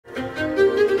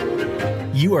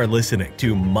You are listening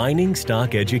to Mining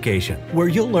Stock Education, where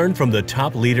you'll learn from the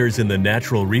top leaders in the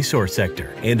natural resource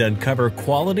sector and uncover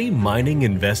quality mining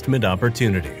investment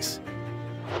opportunities.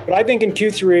 But I think in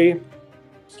Q3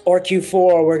 or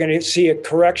Q4, we're going to see a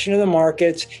correction in the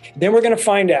markets. Then we're going to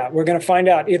find out. We're going to find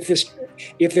out if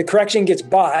the correction gets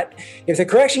bought. If the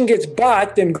correction gets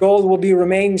bought, then gold will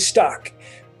remain stuck.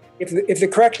 If the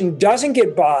correction doesn't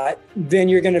get bought, then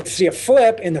you're going to see a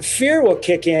flip and the fear will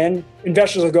kick in.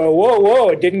 Investors will go, whoa,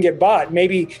 it didn't get bought.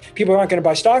 Maybe people aren't going to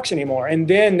buy stocks anymore. And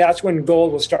then that's when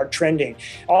gold will start trending.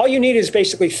 All you need is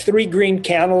basically 3 green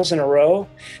candles in a row.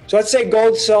 So let's say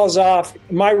gold sells off.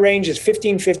 My range is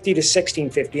 1550 to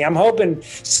 1650. I'm hoping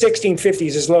 1650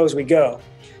 is as low as we go.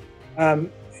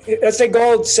 Let's say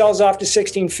gold sells off to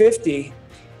 1650,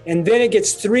 and then it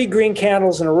gets 3 green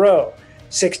candles in a row.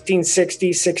 1660,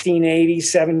 1680,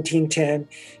 1710.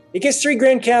 It gets 3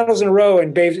 green candles in a row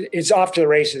and it's off to the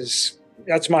races.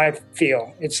 That's my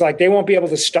feel. It's like they won't be able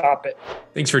to stop it.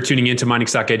 Thanks for tuning in to Mining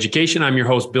Stock Education. I'm your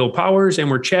host, Bill Powers, and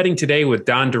we're chatting today with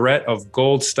Don Durrett of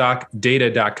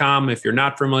GoldStockData.com. If you're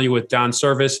not familiar with Don's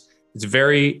service, it's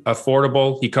very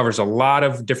affordable. He covers a lot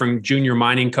of different junior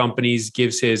mining companies,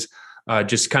 gives his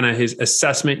just kind of his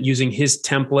assessment using his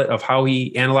template of how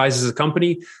he analyzes a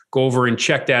company. Go over and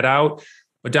check that out.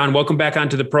 But Don, welcome back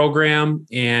onto the program.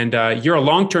 And you're a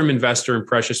long-term investor in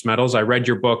precious metals. I read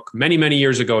your book many, many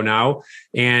years ago now.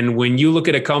 And when you look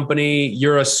at a company,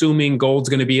 you're assuming gold's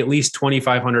going to be at least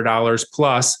 $2,500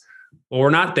 plus. Well, we're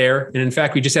not there. And in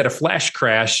fact, we just had a flash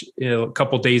crash a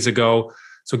couple of days ago.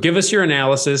 So give us your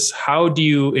analysis. How do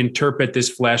you interpret this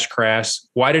flash crash?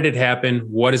 Why did it happen?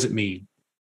 What does it mean?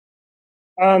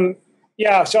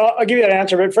 Yeah, so I'll give you that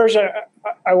answer. But first,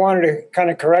 I wanted to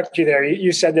kind of correct you there.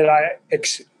 You said that I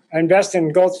invest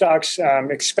in gold stocks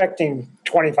expecting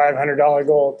 $2,500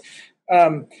 gold.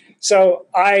 So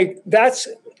that's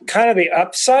kind of the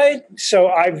upside. So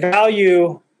I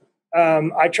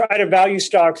try to value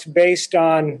stocks based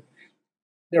on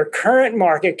their current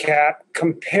market cap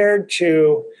compared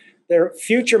to their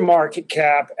future market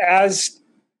cap as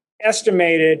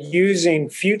estimated using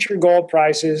future gold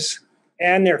prices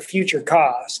and their future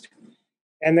cost.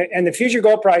 And the future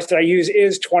gold price that I use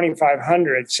is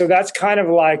 $2,500. So that's kind of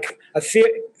like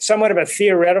somewhat of a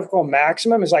theoretical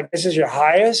maximum. It's like, this is your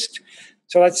highest.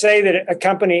 So let's say that a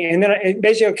company, and then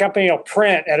basically a company will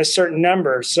print at a certain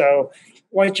number. So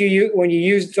when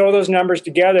you throw those numbers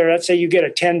together, let's say you get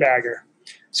a 10 bagger.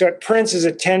 So it prints as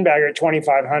a 10 bagger at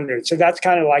 $2,500. So that's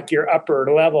kind of like your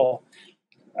upper level.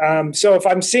 So if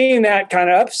I'm seeing that kind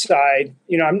of upside,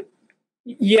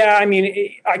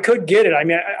 I could get it. I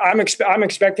mean, I'm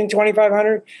expecting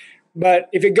 2,500, but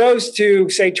if it goes to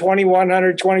say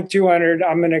 2,100, 2,200,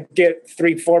 I'm going to get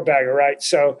 3-4 bagger, right?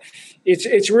 So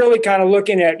it's really kind of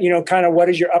looking at kind of what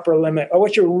is your upper limit, or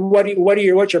what's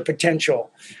your potential.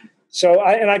 So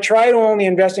I try to only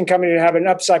invest in companies that have an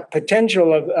upside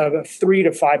potential of 3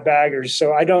 to 5 baggers.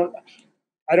 So I don't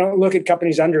look at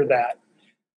companies under that,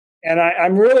 and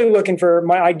I'm really looking for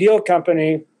my ideal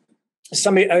company.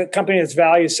 A company that's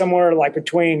valued somewhere like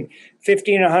between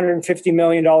 $50 and $150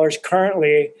 million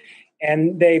currently,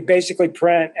 and they basically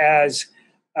print as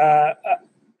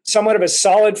somewhat of a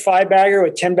solid 5-bagger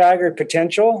with 10-bagger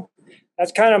potential.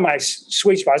 That's kind of my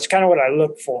sweet spot. It's kind of what I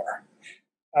look for.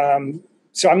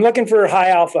 So I'm looking for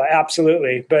high alpha,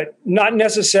 absolutely, but not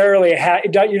necessarily.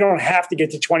 You don't have to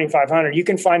get to 2,500. You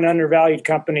can find undervalued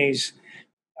companies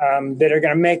that are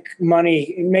going to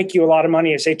make you a lot of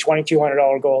money at say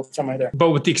 $2,200 gold, something like that.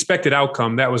 But with the expected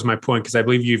outcome, that was my point, because I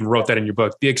believe you even wrote that in your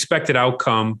book. The expected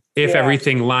outcome, if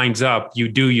everything lines up, you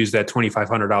do use that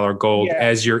 $2,500 gold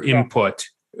as your input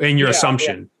and your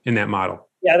assumption in that model.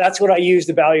 Yeah, that's what I use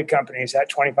to value companies at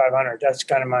 2,500. That's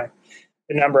kind of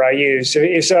the number I use.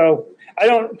 So I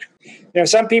don't.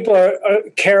 Some people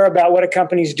care about what a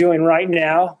company's doing right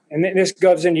now, and this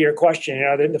goes into your question.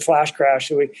 The flash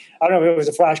crash. I don't know if it was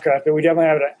a flash crash, but we definitely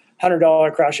had a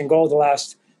 $100 crash in gold the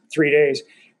last 3 days.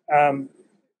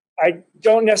 I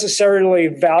don't necessarily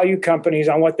value companies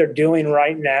on what they're doing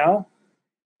right now.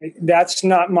 That's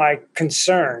not my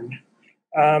concern.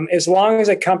 As long as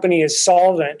a company is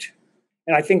solvent,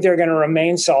 and I think they're going to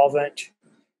remain solvent,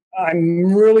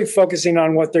 I'm really focusing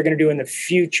on what they're going to do in the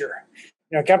future.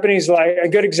 Companies like, a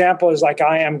good example is like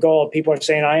I Am Gold. People are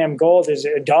saying I Am Gold is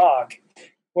a dog.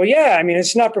 Well, yeah, I mean,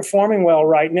 it's not performing well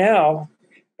right now,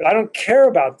 but I don't care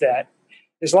about that.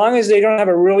 As long as they don't have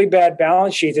a really bad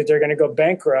balance sheet that they're going to go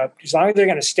bankrupt, as long as they're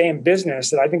going to stay in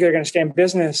business, that I think they're going to stay in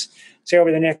business, say, over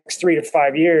the next 3 to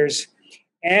 5 years,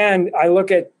 and I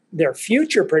look at their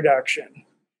future production,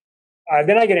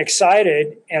 then I get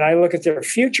excited and I look at their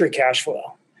future cash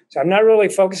flow. So I'm not really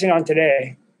focusing on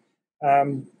today.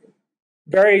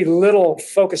 very little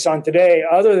focus on today,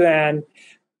 other than,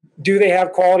 do they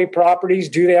have quality properties?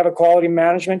 Do they have a quality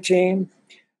management team?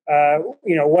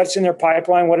 What's in their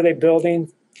pipeline? What are they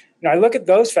building? I look at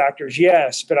those factors,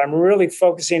 yes, but I'm really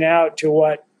focusing out to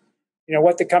what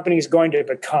the company is going to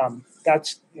become.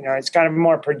 That's, it's kind of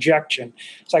more projection.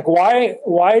 It's like,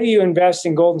 why do you invest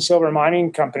in gold and silver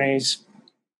mining companies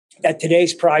at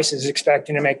today's prices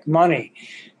expecting to make money?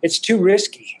 It's too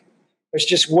risky. There's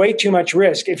just way too much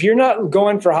risk. If you're not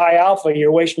going for high alpha,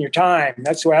 you're wasting your time.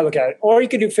 That's the way I look at it. Or you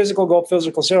could do physical gold,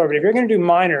 physical silver. But if you're going to do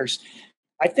miners,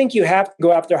 I think you have to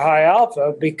go after high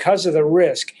alpha because of the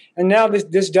risk. And now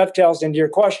this dovetails into your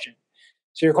question.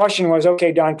 So your question was,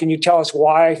 okay, Don, can you tell us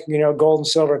why gold and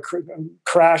silver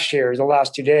crashed here the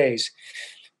last 2 days?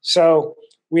 So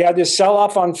we had this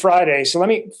sell-off on Friday. So let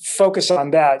me focus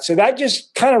on that. So that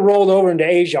just kind of rolled over into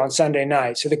Asia on Sunday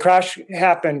night. So the crash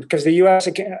happened because the U.S.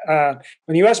 When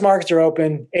the U.S. markets are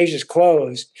open, Asia's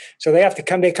closed. So they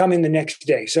come in the next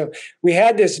day. So we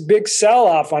had this big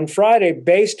sell-off on Friday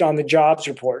based on the jobs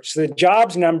report. So the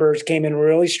jobs numbers came in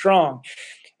really strong.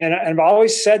 And I've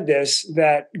always said this,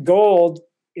 that gold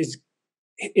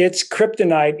its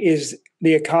kryptonite is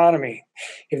the economy.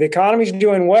 If the economy's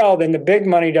doing well, then the big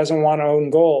money doesn't want to own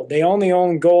gold. They only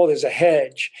own gold as a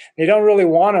hedge. They don't really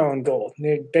want to own gold.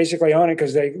 They basically own it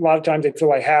because a lot of times they feel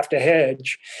like have to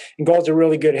hedge. And gold's a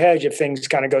really good hedge if things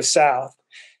kind of go south.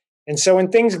 And so when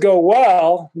things go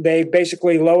well, they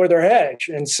basically lower their hedge.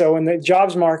 And so when the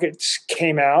jobs markets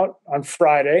came out on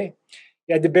Friday,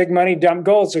 you had the big money dump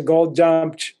gold. So gold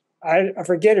dumped, I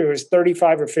forget, it was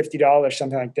 $35 or $50,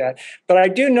 something like that. But I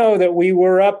do know that we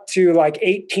were up to like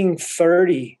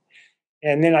 1830.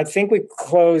 And then I think we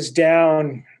closed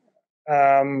down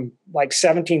like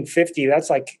 1750. That's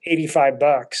like $85.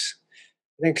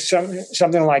 I think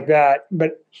something like that.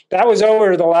 But that was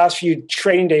over the last few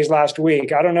trading days last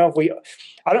week. I don't know if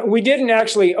we didn't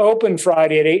actually open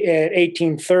Friday at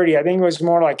 1830. I think it was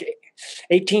more like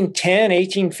 1810,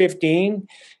 1815.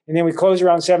 And then we closed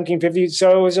around 1750.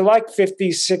 So it was a like $50,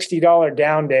 $60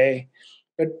 down day.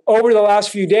 But over the last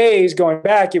few days going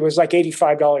back, it was like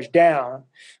 $85 down,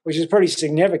 which is pretty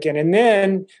significant. And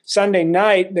then Sunday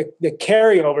night, the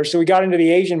carryover. So we got into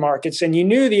the Asian markets, and you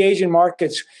knew the Asian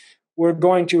markets were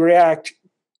going to react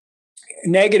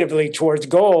negatively towards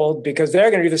gold because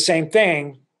they're going to do the same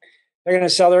thing. They're going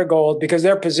to sell their gold because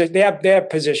they have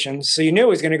positions. So you knew it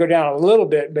was going to go down a little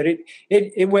bit, but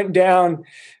it went down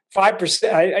 5%.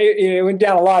 It went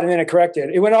down a lot, and then it corrected.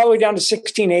 It went all the way down to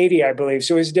 1680, I believe.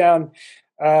 So it was down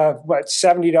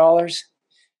 $70.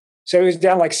 So it was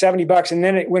down like $70, and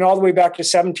then it went all the way back to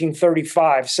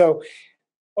 1735. So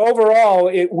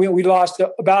overall, we lost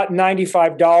about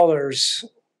 $95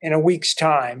 in a week's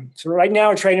time. So right now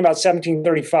we're trading about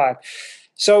 1735.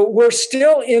 So we're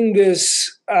still in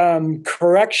this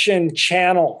correction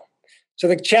channel. So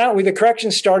the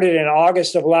correction started in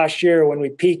August of last year when we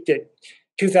peaked at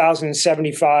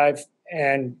 2,075,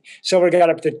 and silver got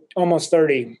up to almost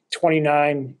 30,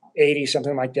 29.80,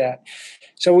 something like that.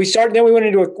 So we've been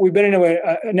into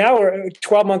a now we're a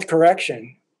 12-month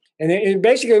correction. And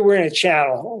basically we're in a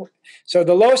channel. So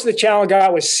the lowest the channel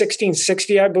got was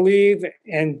 1660, I believe.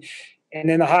 And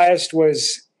then the highest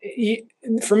was,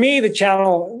 for me, the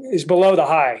channel is below the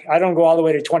high. I don't go all the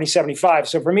way to 2075.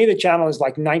 So for me, the channel is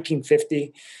like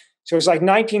 1950. So it's like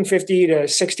 1950 to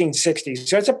 1660.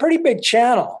 So it's a pretty big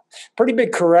channel, pretty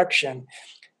big correction.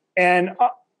 And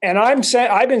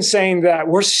I've been saying that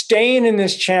we're staying in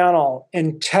this channel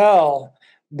until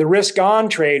the risk on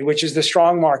trade, which is the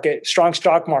strong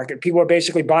stock market. People are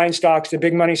basically buying stocks. The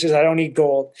big money says, I don't need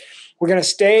gold. We're going to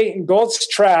stay, gold's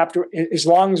trapped as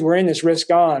long as we're in this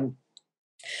risk on.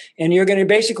 And you're going to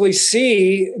basically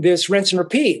see this rinse and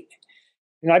repeat.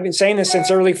 And I've been saying this since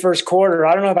early first quarter.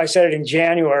 I don't know if I said it in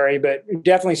January, but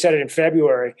definitely said it in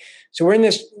February. So we're in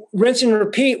this rinse and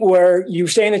repeat where you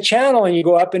stay in the channel and you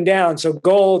go up and down. So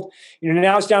gold,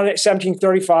 now it's down at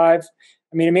 1735.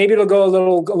 I mean, maybe it'll go a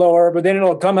little lower, but then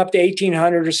it'll come up to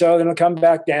 1800 or so. Then it'll come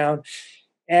back down.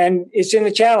 And it's in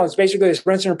the channel. It's basically this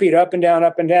rinse and repeat, up and down,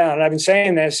 up and down. And I've been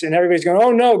saying this, and everybody's going,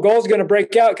 oh, no, gold's going to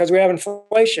break out because we have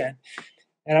inflation.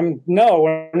 And no,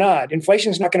 we're not.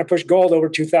 Inflation is not going to push gold over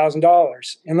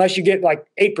 $2,000 unless you get like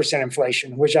 8%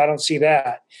 inflation, which I don't see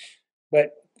that.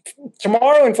 But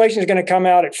tomorrow, inflation is going to come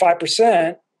out at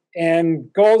 5%,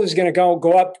 and gold is going to go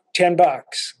up $10,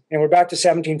 and we're back to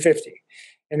 1750.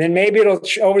 And then maybe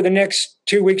over the next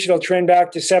 2 weeks, it'll trend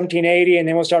back to 1780, and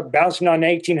then we'll start bouncing on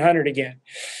 1800 again.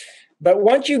 But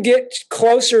once you get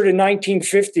closer to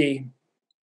 1950,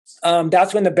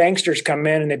 that's when the banksters come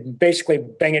in and they basically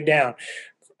bang it down.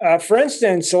 For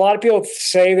instance, a lot of people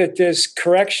say that this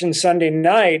correction Sunday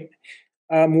night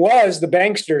was the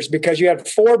banksters because you had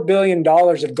 $4 billion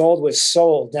of gold was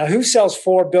sold. Now, who sells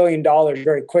 $4 billion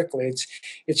very quickly?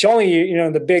 It's only,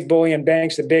 the big bullion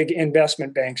banks, the big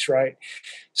investment banks, right?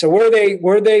 So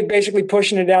were they basically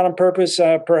pushing it down on purpose,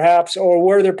 perhaps, or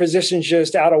were their positions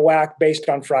just out of whack based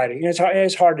on Friday?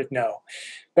 It's hard to know.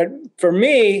 But for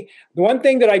me, the one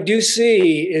thing that I do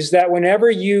see is that whenever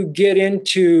you get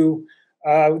into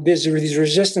these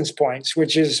resistance points,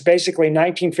 which is basically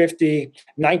 1950,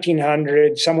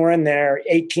 1900, somewhere in there,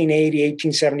 1880,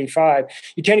 1875,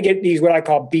 you tend to get these what I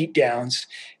call beat downs.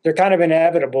 They're kind of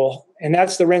inevitable, and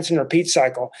that's the rinse and repeat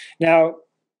cycle. Now,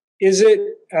 is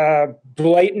it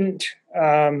blatant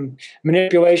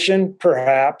manipulation?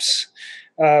 Perhaps,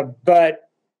 but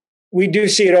we do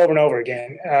see it over and over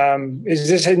again. Is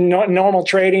this a normal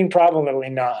trading? Probably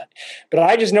not. But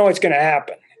I just know it's going to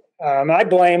happen. I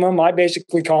blame them. I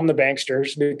basically call them the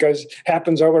banksters because it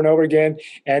happens over and over again.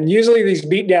 And usually these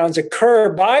beatdowns occur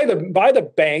by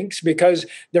the banks because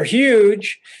they're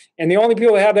huge. And the only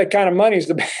people who have that kind of money is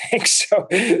the banks. So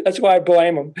that's why I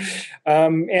blame them.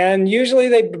 And usually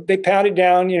they pound it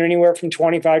down, anywhere from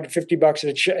 25 to 50 bucks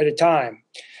at a time.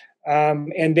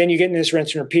 And then you get in this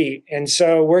rinse and repeat. And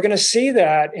so we're going to see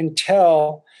that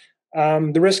until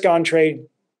the risk on trade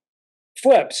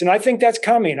flips. And I think that's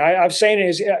coming. I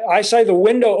say the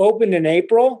window opened in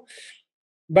April,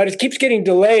 but it keeps getting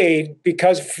delayed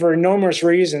because for numerous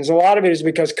reasons. A lot of it is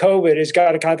because COVID has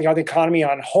got the economy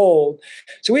on hold.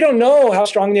 So we don't know how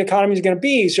strong the economy is going to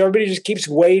be. So everybody just keeps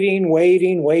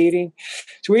waiting.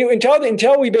 So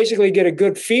until we basically get a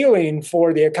good feeling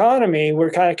for the economy,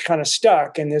 we're kind of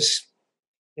stuck in this,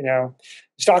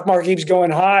 stock market keeps going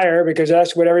higher because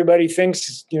that's what everybody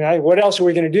thinks. What else are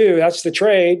we going to do? That's the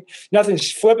trade.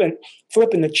 Nothing's flipping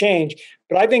the change.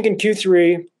 But I think in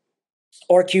Q3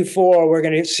 or Q4, we're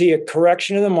going to see a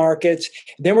correction in the markets.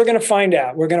 Then we're going to find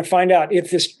out. We're going to find out if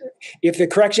the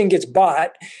correction gets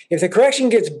bought. If the correction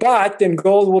gets bought, then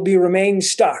gold will remain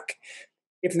stuck.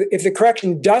 If the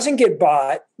correction doesn't get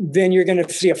bought, then you're going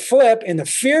to see a flip and the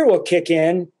fear will kick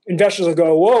in. Investors will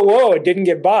go, whoa, it didn't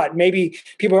get bought. Maybe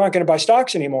people aren't going to buy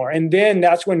stocks anymore. And then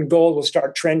that's when gold will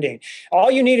start trending.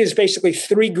 All you need is basically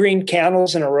 3 green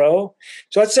candles in a row.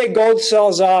 So let's say gold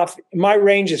sells off. My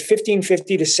range is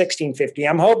 1550 to 1650.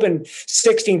 I'm hoping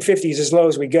 1650 is as low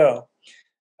as we go.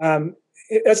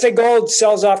 Let's say gold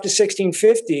sells off to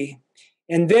 1650,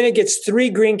 and then it gets 3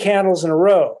 green candles in a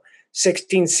row.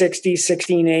 1660,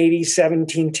 1680,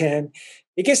 1710.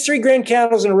 It gets 3 green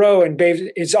candles in a row and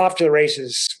it's off to the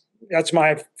races. That's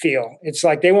my feel. It's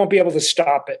like they won't be able to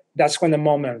stop it. That's when the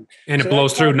momentum. And it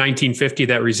blows through 1950,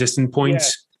 that resistance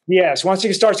points. Yes. Once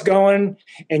it starts going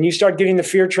and you start getting the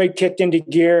fear trade kicked into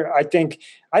gear, I think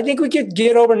we could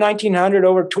get over 1900,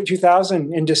 over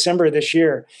 2000 in December this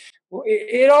year.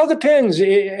 It all depends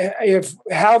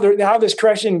how this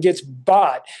correction gets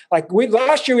bought. Like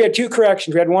last year, we had 2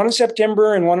 corrections. We had one in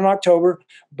September and one in October.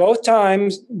 Both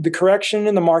times, the correction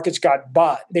in the markets got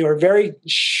bought. They were very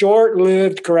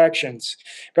short-lived corrections,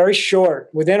 very short.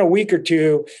 Within a week or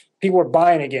two, people were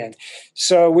buying again.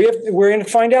 So we're going to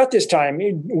find out this time.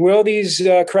 Will these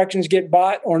corrections get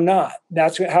bought or not?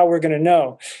 That's how we're going to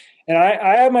know. And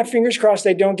I have my fingers crossed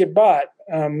they don't get bought.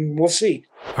 We'll see.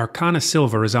 Arcana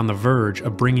Silver is on the verge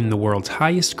of bringing the world's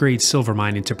highest grade silver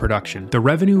mine into production. The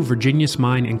Revenue Virginius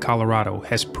mine in Colorado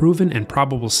has proven and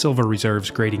probable silver reserves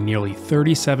grading nearly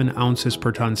 37 ounces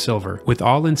per ton silver, with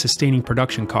all-in sustaining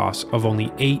production costs of only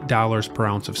 $8 per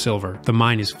ounce of silver. The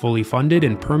mine is fully funded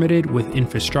and permitted with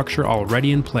infrastructure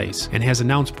already in place, and has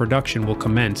announced production will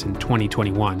commence in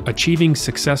 2021. Achieving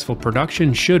successful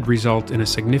production should result in a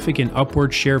significant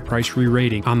upward share price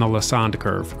re-rating on the Lassonde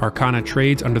curve. Arcana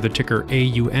trades under the ticker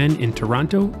AUN in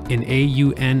Toronto and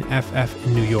AUNFF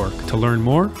in New York. To learn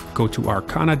more, go to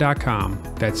arcana.com.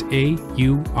 That's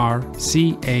AURCANA.com.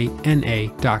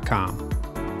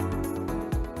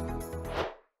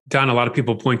 Don, a lot of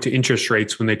people point to interest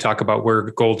rates when they talk about where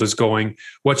gold is going.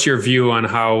 What's your view on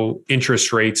how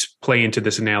interest rates play into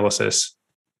this analysis?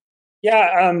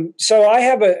 Yeah, so I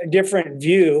have a different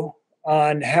view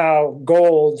on how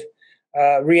gold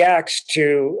reacts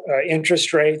to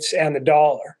interest rates and the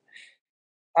dollar.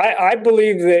 I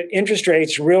believe that interest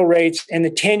rates, real rates, and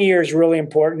the 10-year is really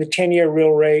important. The 10-year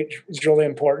real rate is really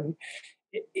important.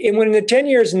 And when the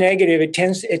 10-year is negative, it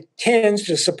tends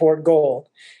to support gold.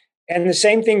 And the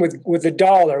same thing with the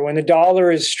dollar. When the dollar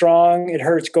is strong, it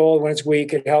hurts gold. When it's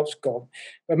weak, it helps gold.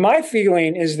 But my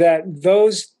feeling is that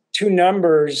those 2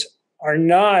 numbers are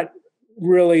not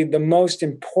really the most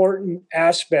important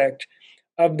aspect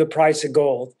of the price of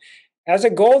gold. As a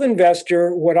gold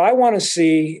investor, what I want to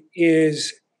see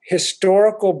is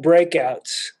historical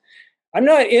breakouts. I'm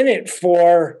not in it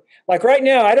for, like right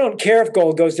now, I don't care if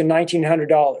gold goes to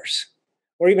 $1,900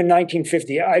 or even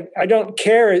 $1,950. I don't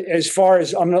care as far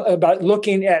as I'm about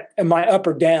looking at am I up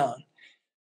or down.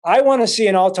 I want to see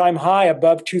an all-time high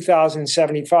above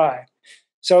 2,075.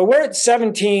 So we're at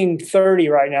 1,730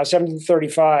 right now,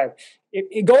 1,735.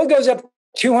 If gold goes up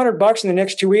 $200 in the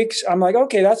next 2 weeks, I'm like,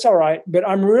 okay, that's all right. But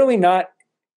I'm really not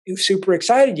super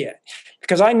excited yet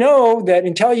because I know that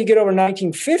until you get over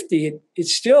 1950,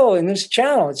 it's still in this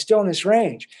channel. It's still in this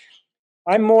range.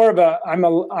 I'm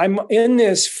in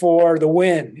this for the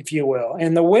win, if you will.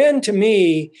 And the win to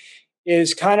me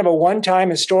is kind of a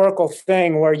one-time historical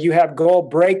thing where you have gold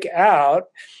break out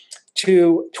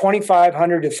to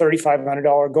 $2,500 to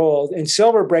 $3,500 gold, and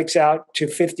silver breaks out to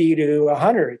 50 to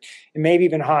 100, and maybe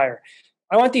even higher.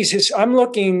 I want these. I'm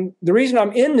looking. The reason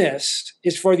I'm in this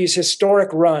is for these historic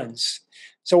runs.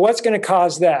 So what's going to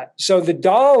cause that? So the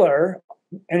dollar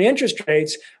and interest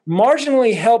rates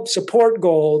marginally help support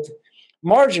gold,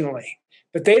 marginally,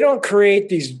 but they don't create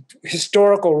these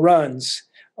historical runs.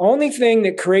 Only thing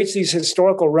that creates these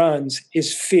historical runs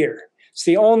is fear. It's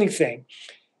the only thing.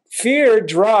 Fear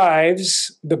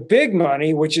drives the big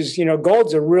money, which is,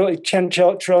 gold's a really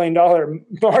 $10 trillion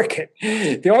market.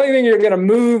 The only thing you're going to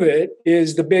move it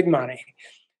is the big money.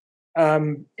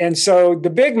 And so the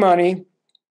big money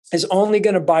is only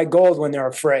going to buy gold when they're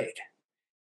afraid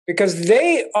because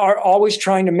they are always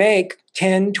trying to make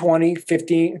 10, 20,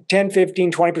 15, 10,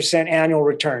 15, 20% annual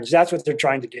returns. That's what they're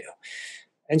trying to do.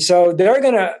 And so they're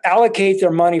going to allocate their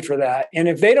money for that. And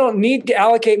if they don't need to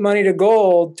allocate money to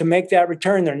gold to make that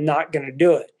return, they're not going to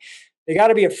do it. They got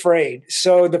to be afraid.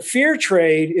 So the fear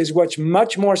trade is what's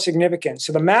much more significant.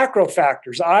 So the macro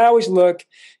factors, I always look,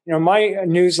 my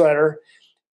newsletter,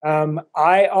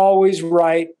 I always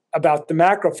write about the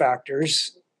macro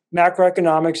factors,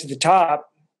 macroeconomics at the top,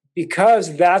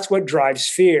 because that's what drives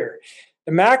fear.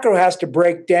 The macro has to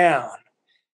break down.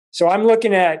 So I'm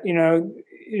looking at,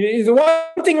 the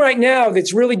one thing right now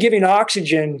that's really giving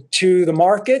oxygen to the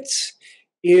markets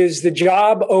is the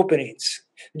job openings.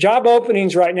 Job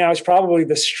openings right now is probably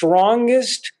the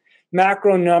strongest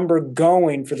macro number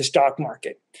going for the stock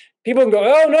market. People can go,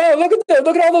 oh no, look at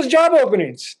all those job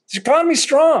openings. The economy's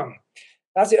strong.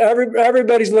 That's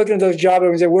everybody's looking at those job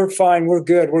openings and say, we're fine, we're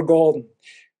good, we're golden.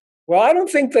 Well, I don't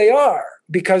think they are,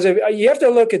 because you have to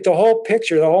look at the whole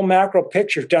picture, the whole macro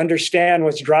picture, to understand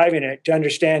what's driving it, to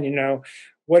understand,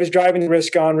 what is driving the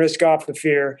risk on, risk off, the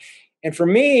fear. And for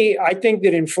me, I think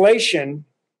that inflation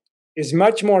is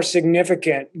much more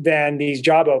significant than these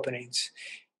job openings,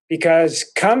 because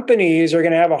companies are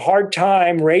going to have a hard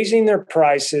time raising their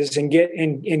prices and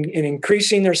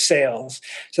increasing their sales.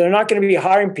 So they're not going to be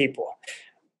hiring people.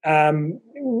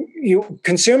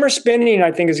 Consumer spending,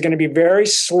 I think, is going to be very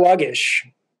sluggish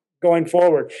going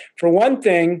forward. For one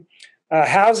thing,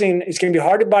 housing, it's going to be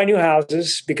hard to buy new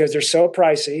houses because they're so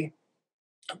pricey.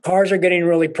 Cars are getting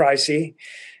really pricey.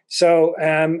 So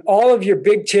all of your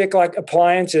big tick like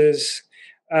appliances,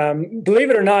 believe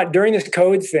it or not, during this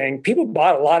COVID thing, people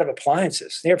bought a lot of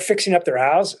appliances. They were fixing up their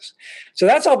houses. So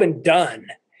that's all been done.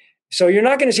 So you're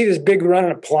not going to see this big run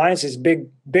on appliances,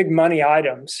 big money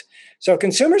items. So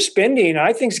consumer spending,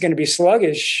 I think, is going to be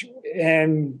sluggish,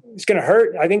 and it's going to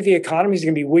hurt. I think the economy is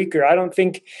going to be weaker. I don't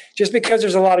think, just because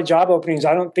there's a lot of job openings,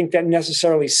 I don't think that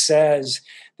necessarily says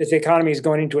that the economy is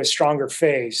going into a stronger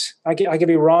phase. I could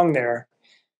be wrong there.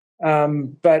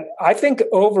 But I think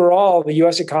overall, the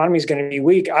U.S. economy is going to be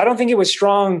weak. I don't think it was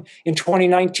strong in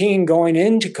 2019 going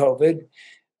into COVID.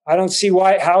 I don't see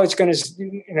how it's going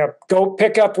to go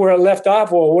pick up where it left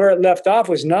off. Well, where it left off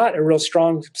was not a real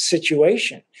strong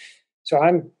situation. So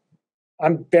I'm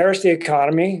bearish the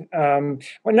economy.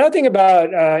 Another thing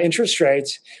about interest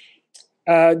rates,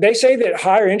 they say that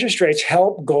higher interest rates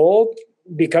help gold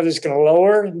because it's going to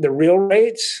lower the real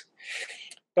rates.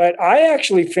 But I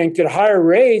actually think that higher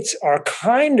rates are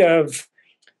kind of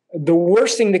the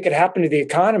worst thing that could happen to the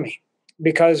economy,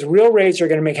 because real rates are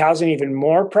going to make housing even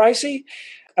more pricey.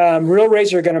 Real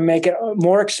rates are going to make it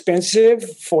more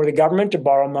expensive for the government to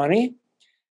borrow money.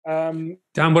 Don,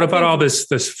 what about all this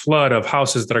flood of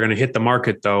houses that are going to hit the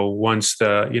market, though, once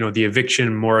the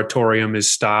eviction moratorium is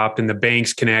stopped and the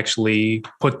banks can actually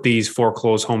put these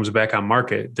foreclosed homes back on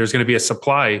market? There's going to be a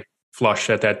supply flush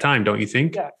at that time, don't you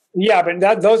think? Yeah,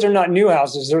 but those are not new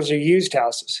houses; those are used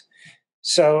houses.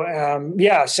 So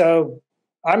so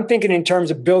I'm thinking in terms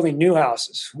of building new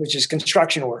houses, which is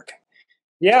construction work.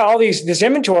 Yeah, all this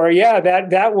inventory,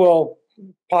 that will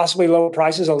possibly lower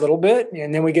prices a little bit,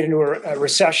 and then we get into a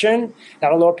recession.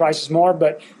 That'll lower prices more.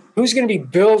 But who's going to be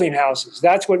building houses?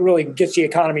 That's what really gets the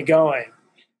economy going.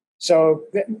 So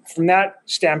from that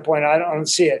standpoint, I don't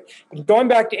see it. But going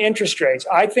back to interest rates,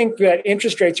 I think that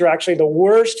interest rates are actually the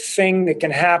worst thing that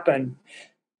can happen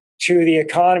to the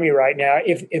economy right now.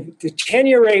 If the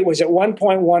 10-year rate was at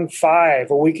 1.15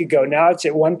 a week ago, now it's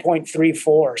at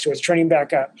 1.34, so it's trending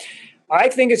back up. I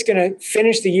think it's going to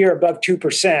finish the year above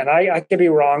 2%. I could be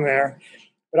wrong there.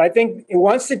 But I think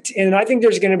and I think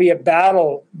there's going to be a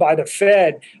battle by the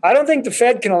Fed. I don't think the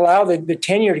Fed can allow the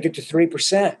 10-year to get to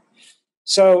 3%.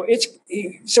 So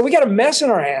we got a mess in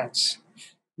our hands.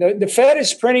 The Fed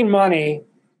is printing money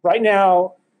right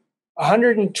now,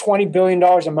 $120 billion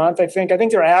a month, I think. I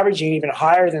think they're averaging even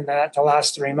higher than that the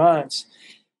last 3 months.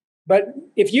 But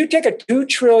if you take a $2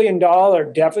 trillion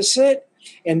deficit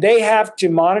and they have to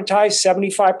monetize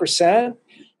 75%,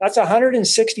 that's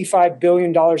 $165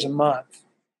 billion a month.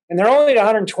 And they're only at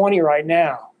 120 right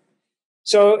now.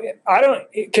 So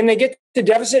can they get the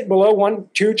deficit below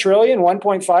 2 trillion,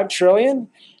 1.5 trillion?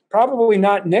 Probably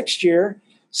not next year.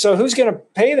 So who's going to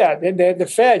pay that? The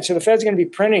Fed. So the Fed's going to be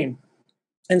printing.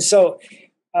 And so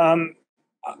I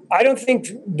don't think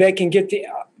they can get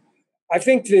I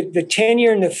think the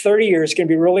 10-year and the 30-year is going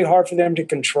to be really hard for them to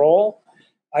control.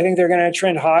 I think they're going to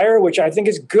trend higher, which I think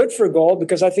is good for gold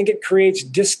because I think it creates a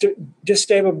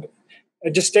destable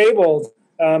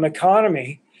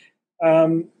economy.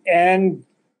 And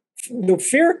the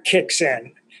fear kicks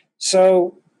in.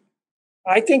 So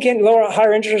I think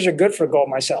higher interest rates are good for gold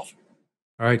myself.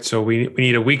 All right. So we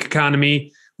need a weak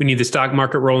economy. We need the stock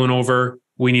market rolling over.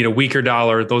 We need a weaker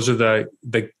dollar. Those are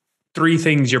the three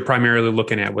things you're primarily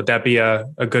looking at. Would that be a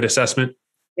good assessment?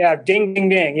 Yeah. Ding, ding,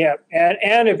 ding. Yeah.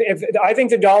 And if I think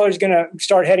the dollar is going to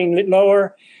start heading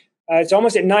lower, it's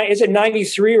almost it's at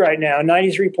 93 right now,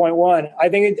 93.1.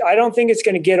 I don't think it's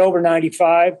going to get over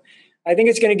 95. I think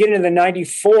it's going to get into the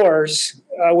 94s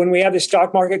when we have the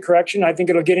stock market correction. I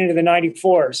think it'll get into the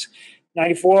 94s,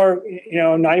 94,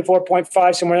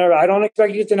 94.5, somewhere there. I don't expect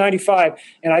it to get to 95,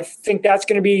 and I think that's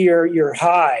going to be your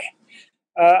high.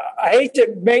 I hate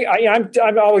to make.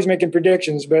 I'm always making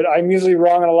predictions, but I'm usually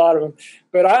wrong on a lot of them.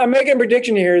 But I'm making a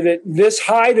prediction here that this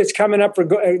high that's coming up for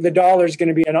the dollar is going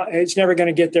to be. It's never going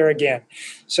to get there again.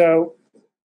 So,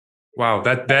 wow,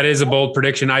 that is a bold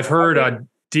prediction. I've heard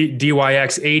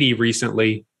DYX 80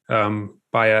 recently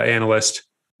by an analyst.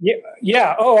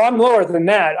 Yeah. Oh, I'm lower than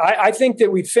that. I think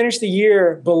that we finished the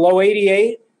year below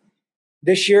 88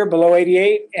 this year, below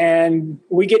 88, and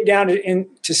we get down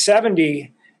to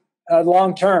 70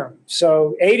 long term.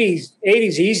 So 80's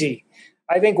easy.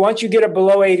 I think once you get it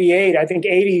below 88, I think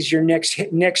 80 is your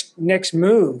next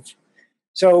move.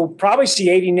 So probably see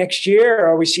 80 next year,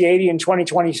 or we see 80 in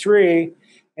 2023,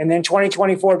 and then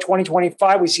 2024,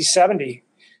 2025 we see 70.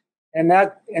 And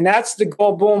that's the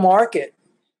gold bull market.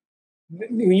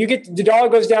 When the dollar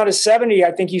goes down to 70,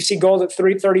 I think you see gold at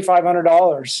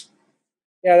 $3,500.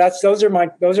 Yeah, those are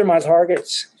my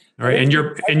targets. All right, and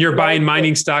you're buying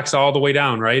mining stocks all the way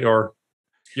down, right? Or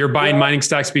you're buying mining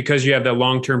stocks because you have that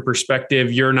long-term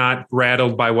perspective. You're not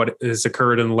rattled by what has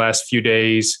occurred in the last few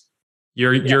days.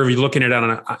 You're looking at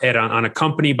it on a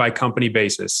company by company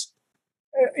basis.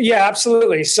 Yeah,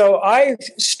 absolutely. So I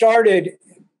started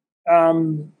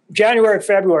January,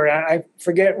 February. I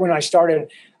forget when I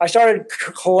started. I started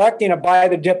collecting a buy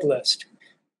the dip list.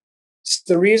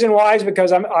 The reason why is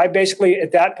because I basically,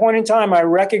 at that point in time, I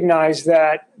recognized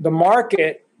that the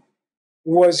market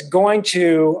was going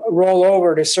to roll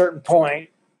over to a certain point,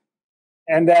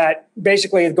 and that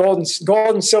basically gold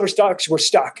and silver stocks were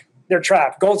stuck. They're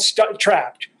trapped. Gold's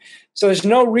trapped. So there's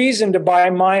no reason to buy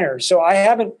miners. So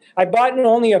I bought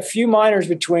only a few miners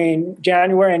between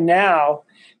January and now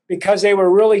because they were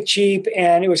really cheap,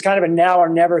 and it was kind of a now or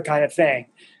never kind of thing.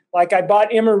 Like I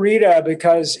bought Emerita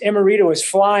because Emerita was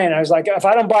flying. I was like, if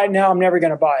I don't buy it now, I'm never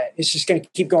going to buy it. It's just going to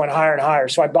keep going higher and higher.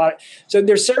 So I bought it. So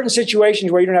there's certain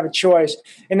situations where you don't have a choice.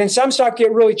 And then some stocks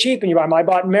get really cheap and you buy them. I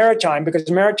bought Maritime because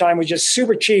Maritime was just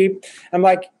super cheap. I'm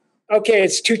like, okay,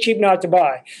 it's too cheap not to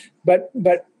buy. But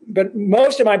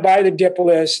most of my buy the dip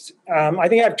list, I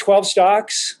think I have 12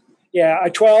 stocks. Yeah,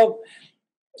 12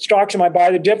 stocks in my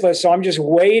buy the dip list. So I'm just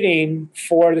waiting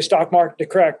for the stock market to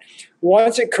correct.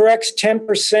 Once it corrects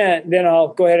 10%, then I'll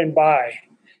go ahead and buy.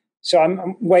 So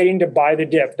I'm waiting to buy the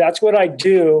dip. That's what I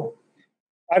do.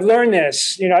 I've learned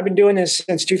this. I've been doing this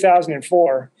since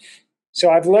 2004. So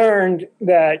I've learned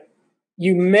that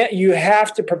you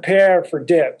have to prepare for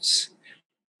dips.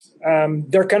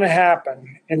 They're going to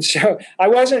happen. And so I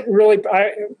wasn't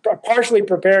I partially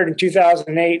prepared in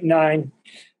 2008, 9,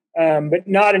 but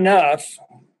not enough.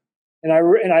 And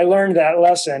I learned that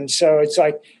lesson. So it's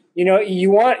like,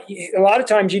 you want, a lot of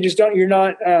times you're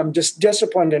not just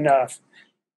disciplined enough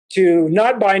to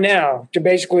not buy now, to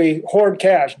basically hoard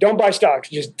cash. Don't buy stocks.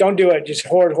 Just don't do it. Just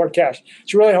hoard cash.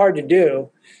 It's really hard to do.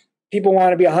 People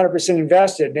want to be 100%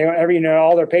 invested. They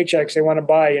all their paychecks, they want to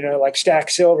buy, like stack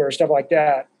silver or stuff like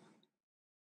that.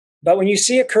 But when you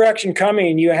see a correction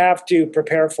coming, you have to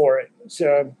prepare for it.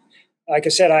 So, like I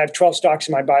said, I have 12 stocks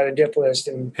in my buy the dip list.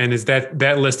 And is that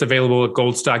list available at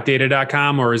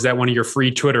goldstockdata.com, or is that one of your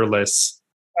free Twitter lists?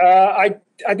 I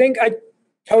think I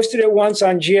posted it once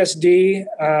on GSD.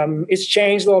 It's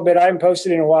changed a little bit. I haven't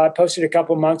posted it in a while. I posted it a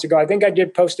couple of months ago. I think I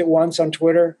did post it once on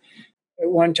Twitter at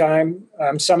one time.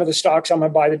 Some of the stocks on my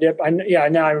buy the dip.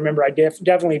 Now I remember I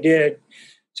definitely did.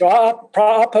 So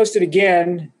I'll post it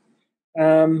again.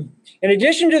 In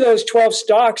addition to those 12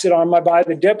 stocks that are on my buy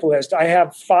the dip list, I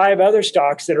have 5 other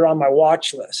stocks that are on my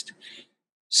watch list.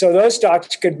 So those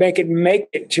stocks could make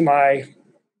it to my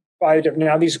buy the dip.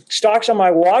 Now, these stocks on my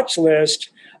watch list,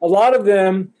 a lot of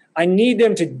them, I need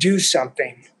them to do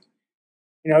something.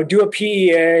 Do a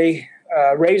PEA,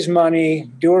 raise money,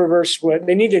 do a reverse split.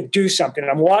 They need to do something.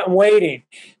 I'm waiting.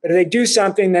 But if they do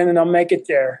something, then they'll make it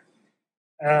there.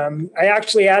 I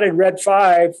actually added Red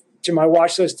 5 to my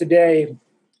watch list today,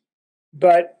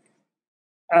 but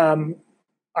I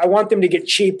want them to get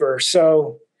cheaper.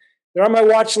 So they're on my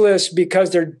watch list because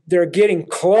they're getting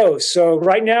close. So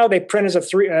right now they print as a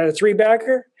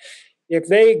 3-bagger. If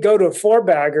they go to a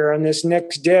 4-bagger on this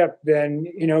next dip, then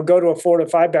go to a 4 to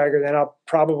 5-bagger, then I'll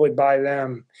probably buy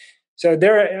them. So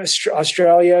they're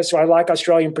Australia. So I like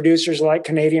Australian producers, I like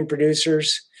Canadian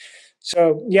producers.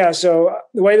 So so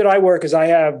the way that I work is I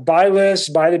have buy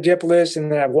list, buy the dip list,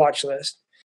 and then I have watch list.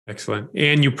 Excellent.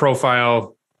 And you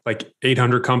profile like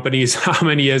 800 companies. How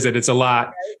many is it? It's a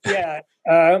lot. Yeah.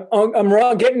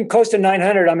 I'm getting close to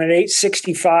 900. I'm at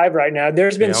 865 right now.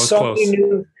 There's been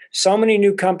so many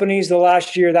new companies the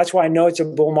last year. That's why I know it's a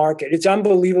bull market. It's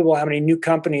unbelievable how many new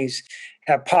companies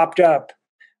have popped up.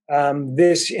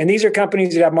 These are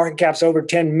companies that have market caps over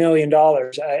 $10 million.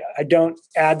 I don't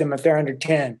add them if they're under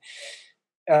 10.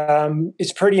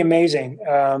 It's pretty amazing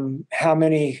how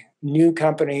many new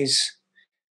companies.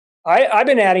 I've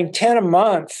been adding 10 a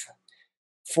month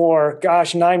for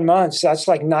 9 months. That's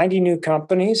like 90 new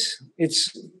companies. It's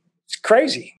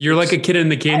crazy. You're like a kid in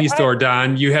the candy store,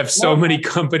 Don. You have so many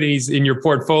companies in your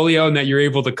portfolio and that you're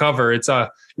able to cover.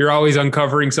 You're always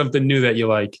uncovering something new that you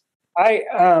like.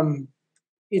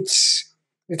 It's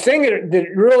the thing that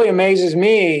really amazes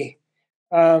me.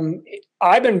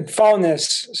 I've been following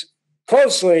this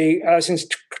closely since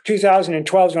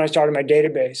 2012 when I started my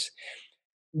database.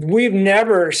 We've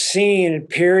never seen a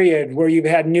period where you've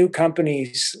had new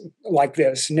companies like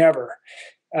this. Never.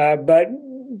 But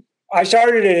I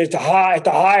started it at the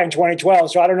high in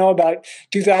 2012. So I don't know about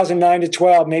 2009 to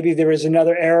 12. Maybe there was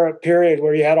another period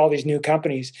where you had all these new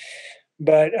companies.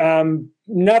 But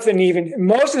nothing even,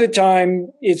 most of the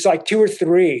time, it's like 2 or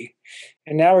 3.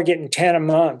 And now we're getting 10 a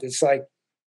month. It's like.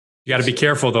 You got to be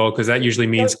careful, though, because that usually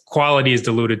means quality is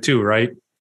diluted too, right?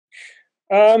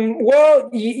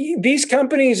 These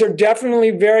companies are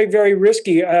definitely very, very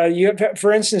risky. You have,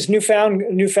 for instance,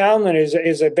 Newfoundland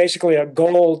is basically a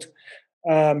gold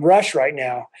rush right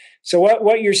now. So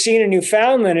what you're seeing in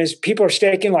Newfoundland is people are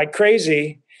staking like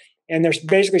crazy. And they're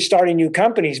basically starting new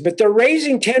companies, but they're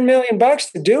raising $10 million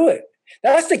to do it.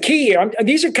 That's the key.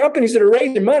 These are companies that are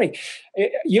raising money.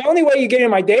 The only way you get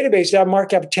in my database is to have a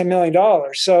market cap of $10 million.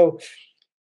 So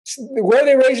where are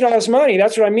they raising all this money?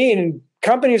 That's what I mean. And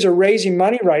companies are raising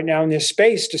money right now in this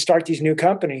space to start these new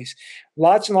companies.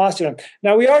 Lots and lots of them.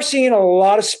 Now, we are seeing a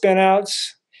lot of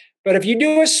spin-outs. But if you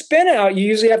do a spin-out, you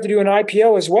usually have to do an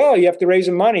IPO as well. You have to raise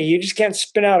the money. You just can't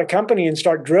spin out a company and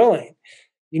start drilling.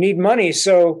 You need money.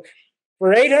 So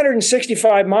for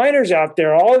 865 miners out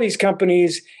there, all of these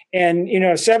companies, and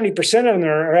 70% of them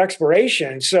are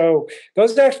exploration. So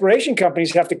those exploration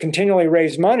companies have to continually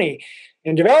raise money,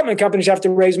 and development companies have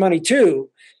to raise money too.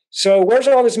 So where's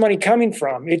all this money coming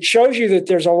from? It shows you that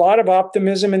there's a lot of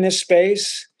optimism in this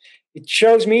space. It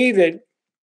shows me that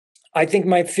I think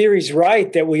my theory's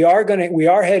right, that we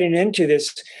are heading into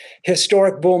this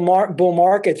historic bull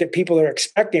market that people are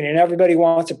expecting, and everybody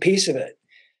wants a piece of it.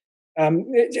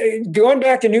 Going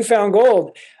back to Newfound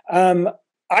Gold,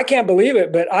 I can't believe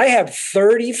it, but I have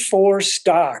 34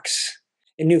 stocks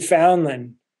in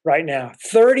Newfoundland right now.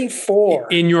 34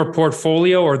 in your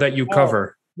portfolio, or that you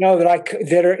cover? No,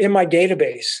 that are in my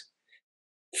database.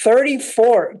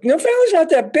 34. Newfoundland's not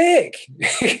that big.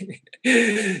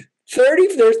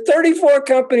 There's 34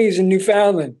 companies in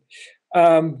Newfoundland.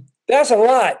 That's a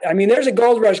lot. I mean, there's a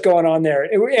gold rush going on there,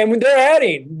 and when they're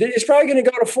adding, it's probably going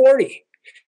to go to 40.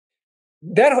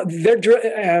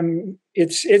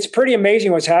 It's pretty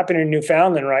amazing what's happening in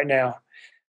Newfoundland right now.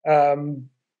 All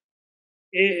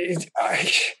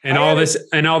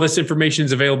this information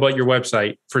is available at your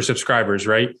website for subscribers,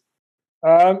 right?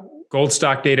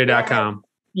 GoldStockData.com.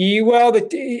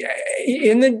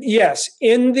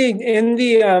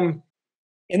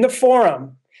 In the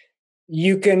forum,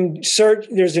 you can search.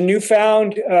 There's a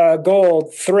newfound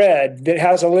gold thread that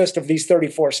has a list of these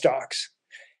 34 stocks.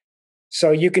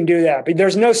 So you can do that, but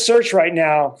there's no search right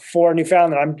now for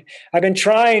Newfoundland. I've been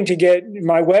trying to get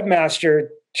my webmaster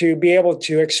to be able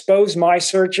to expose my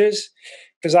searches,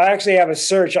 because I actually have a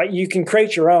search. You can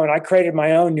create your own. I created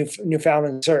my own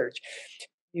Newfoundland search.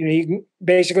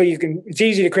 It's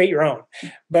easy to create your own,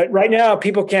 but right now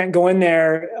people can't go in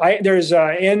there. The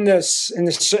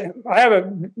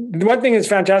one thing that's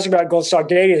fantastic about Gold Stock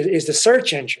Data is the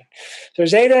search engine.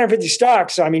 There's 850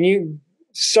 stocks. So, I mean, you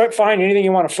start finding anything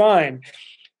you want to find.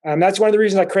 That's one of the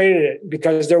reasons I created it,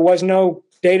 because there was no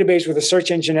database with a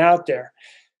search engine out there.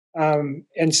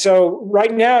 And so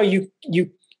right now you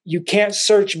can't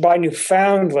search by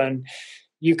Newfoundland.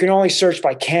 You can only search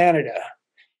by Canada.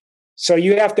 So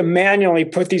you have to manually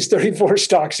put these 34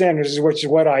 stocks in, which is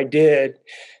what I did.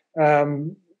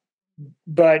 Again,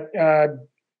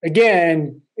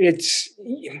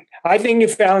 I think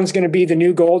Newfoundland's going to be the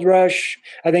new gold rush.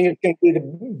 I think it's going to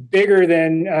be bigger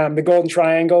than the Golden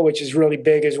Triangle, which is really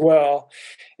big as well.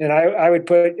 And I would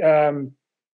put the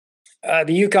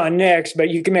Yukon next, but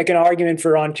you can make an argument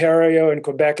for Ontario and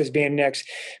Quebec as being next.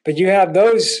 But you have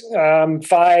those 5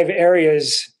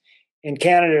 areas in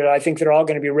Canada, I think they're all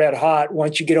going to be red hot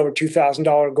once you get over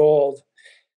 $2,000 gold.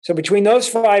 So between those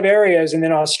 5 areas and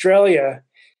then Australia,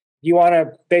 you want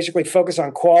to basically focus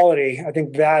on quality. I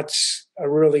think that's a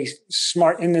really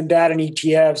smart, and then that and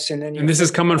ETFs. And this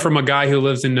is coming from a guy who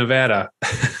lives in Nevada.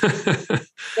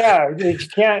 Yeah,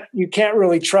 you can't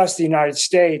really trust the United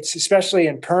States, especially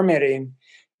in permitting.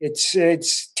 It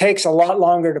takes a lot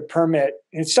longer to permit.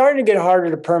 And it's starting to get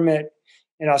harder to permit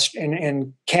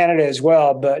in Canada as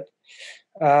well, but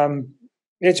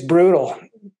it's brutal.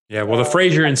 Yeah, well, the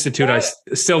Fraser Institute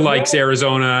still likes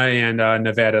Arizona and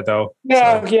Nevada, though.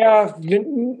 Yeah, so. Yeah.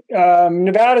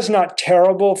 Nevada's not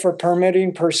terrible for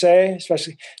permitting per se,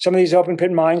 especially some of these open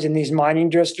pit mines in these mining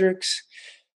districts.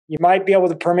 You might be able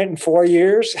to permit in 4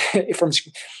 years if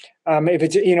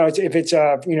it's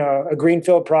a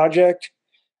greenfield project.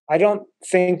 I don't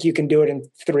think you can do it in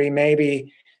 3,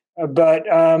 maybe, but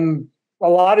a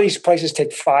lot of these places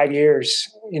take 5 years.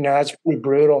 That's pretty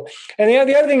brutal. And the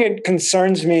other thing that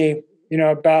concerns me,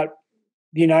 about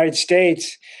the United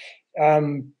States,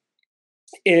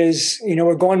 is,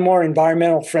 we're going more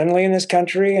environmental friendly in this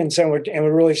country. And so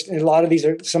we're really, a lot of these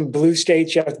are some blue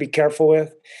states you have to be careful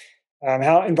with.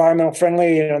 How environmental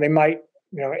friendly, they might,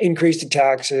 increase the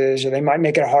taxes, or they might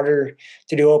make it harder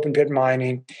to do open pit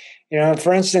mining.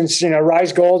 For instance,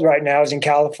 Rise Gold right now is in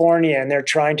California, and they're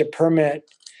trying to permit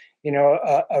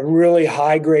a really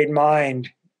high grade mine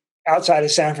outside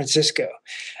of San Francisco.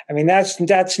 I mean,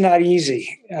 that's not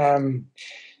easy. They're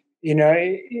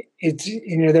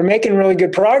making really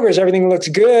good progress. Everything looks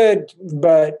good,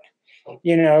 but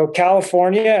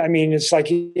California, I mean, it's like,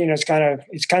 it's kind of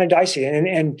dicey.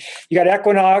 And you got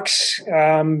Equinox.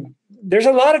 There's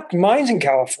a lot of mines in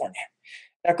California.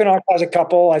 Equinox has a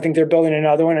couple. I think they're building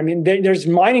another one. I mean, there's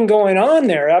mining going on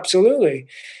there. Absolutely.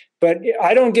 But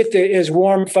I don't get as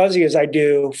warm fuzzy as I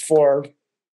do for,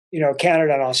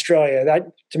 Canada and Australia.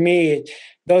 That, to me,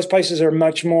 those places are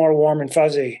much more warm and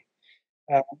fuzzy.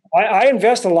 I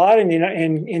invest a lot in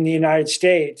the United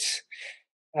States.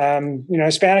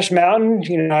 Spanish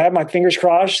Mountain. I have my fingers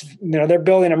crossed. They're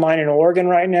building a mine in Oregon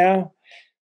right now.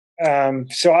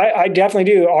 So I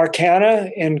definitely do. Arcana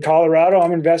in Colorado,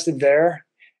 I'm invested there.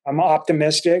 I'm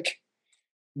optimistic,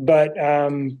 but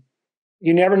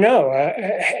you never know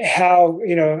how,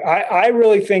 I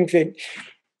really think that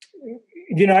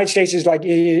the United States is like,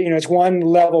 it's one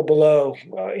level below,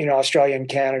 Australia and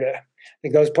Canada. I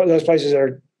think those places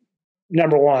are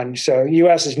number 1. So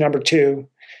U.S. is number 2.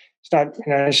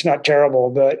 It's not terrible,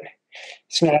 but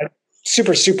it's not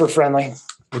super, super friendly.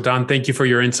 Well, Don, thank you for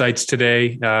your insights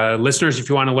today. Listeners, if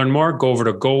you want to learn more, go over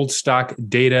to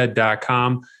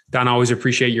GoldStockData.com. Don, I always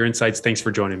appreciate your insights. Thanks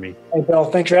for joining me. Hey, Bill.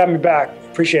 Thanks for having me back.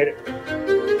 Appreciate it.